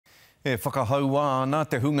E whakahaua ana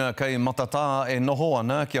te hunga kei Matatā e noho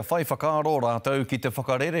ana kia whai whakaaro rātou ki te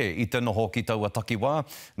whakarere i te noho ki taua takiwā.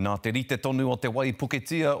 Nā te rite tonu o te wai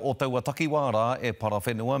puketia o taua takiwā rā e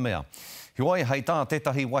parawhenua mea. Hiwai hei tā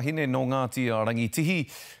tētahi wahine no Ngāti Rangitihi,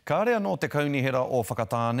 ka rea no te kaunihera o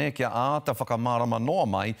Whakatāne kia āta whakamārama noa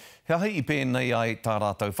mai, he ahi i pēnei ai tā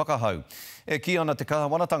rātou whakahau. E ki ana te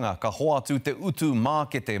kahawanatanga, ka hoatu te utu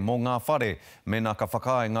mākete mō ngā whare, mena ka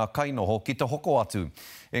whakae ngā kainoho ki te hoko atu.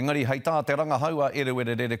 Engari hei tā te rangahaua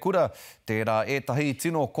Eruera Rerekura, tērā ētahi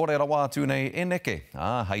tino korera wātu nei e neke.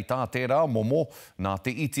 Hei tā tērā momo, nā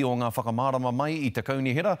te iti o ngā whakamārama mai i te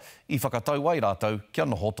kaunihera, i whakatau ai rātou kia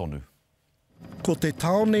noho tonu. Ko te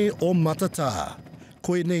taone o Matatā,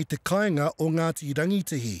 koe nei te kāinga o Ngāti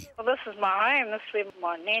Rangitihi. Well, this is my home. This is where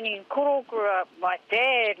my nanny and koro grew up. My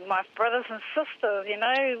dad, my brothers and sisters, you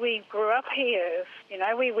know, we grew up here. You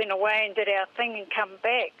know, we went away and did our thing and come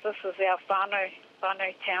back. This is our whānau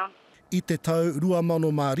town. I te tau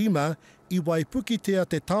 2005, i waipukitea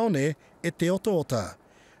te taone e te otoota.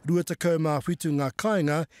 25 ngā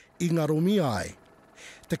kāinga i ngaromi ai.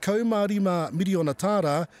 Te kaumārima miriona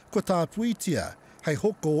tāra ko tā puitia, hei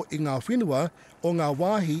hoko i ngā whenua o ngā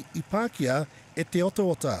wāhi i Pākia e te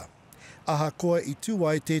otoota. Aha koa i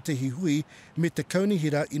tuai tētahi hui me te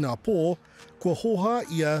kaunihira i ngā pō, kua hoha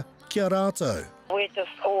ia kia rātou. We're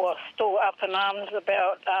just all still up in arms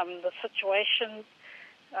about the situation.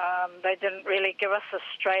 They didn't really give us a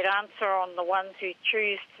straight answer on the ones who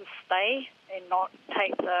choose to stay and not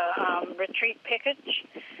take the retreat package.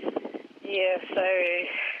 Yeah, so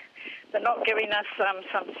they're not giving us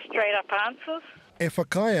some straight-up answers. E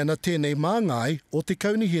whakae ana tēnei māngai o te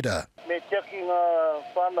kaunihira. Me tiaki ngā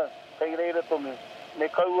whāna, kei reira tonu. Me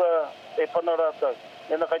kaua e whana rātou.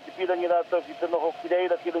 Nena kai te pirangi rātou ki te noho ki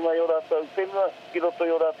reira ki runga i o rātou whenua, ki roto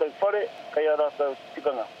i o rātou whare, kei a rātou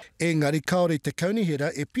tikanga. Engari kaore te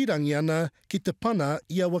kaunihira e pirangi ana ki te pana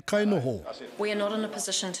i awa kainoho. We are not in a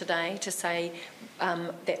position today to say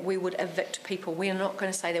that we would evict people. We are not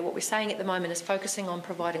going to say that. What we're saying at the moment is focusing on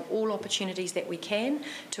providing all opportunities that we can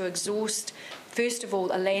to exhaust, first of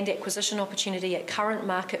all, a land acquisition opportunity at current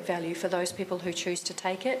market value for those people who choose to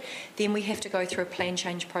take it. Then we have to go through a plan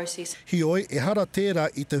change process. Hioi e hara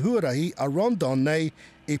tērā i te huarahi a Rondon nei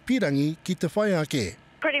e pirangi ki te whaiake.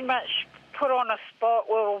 Pretty much put on a spot,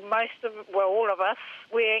 all of us,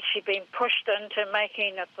 we're actually being pushed into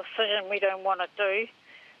making a decision we don't want to do.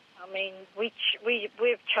 I mean,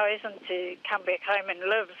 we've chosen to come back home and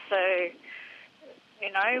live, so,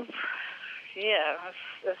 you know, yeah,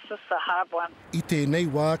 it's just a hard one. I tēnei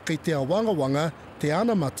wā kei te awangawanga te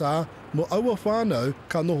anamata mo aua whānau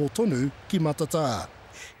ka noho tonu ki Matatā.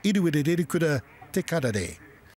 Eruera Rerekura, te Karere.